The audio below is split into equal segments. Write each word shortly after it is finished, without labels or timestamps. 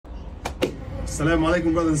Assalamu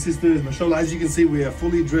alaikum, brothers and sisters. MashaAllah, as you can see, we are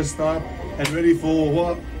fully dressed up and ready for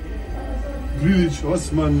what? Bridge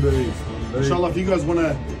Osman Day. MashaAllah, if you guys want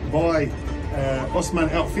to buy Osman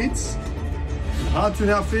outfits, Hartoon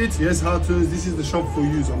outfits, yes, Hartoons, this is the shop for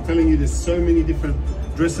you. So I'm telling you, there's so many different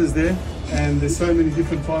dresses there, and there's so many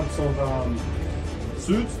different types of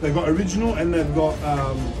suits. They've got original and they've got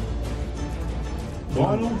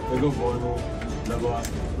vinyl. They've got vinyl, leather,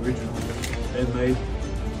 original, handmade.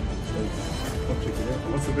 So, check it out.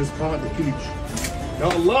 What's the best part? The pillage. Ya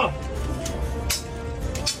Allah!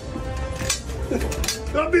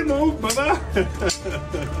 Don't be moved, brother!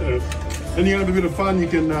 And you have a bit of fun, you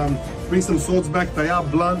can bring some swords back. They are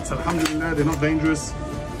blunt, alhamdulillah, they're not dangerous.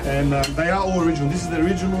 And they are all original. This is the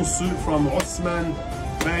original suit from Osman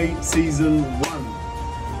May Season 1.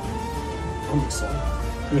 I'm excited.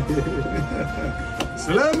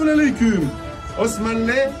 Selamun Aleyküm.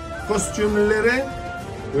 Osmanlı kostümlere.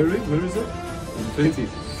 Where is it? Fethi.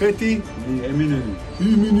 Fethi. Eminönü.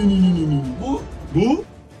 Bu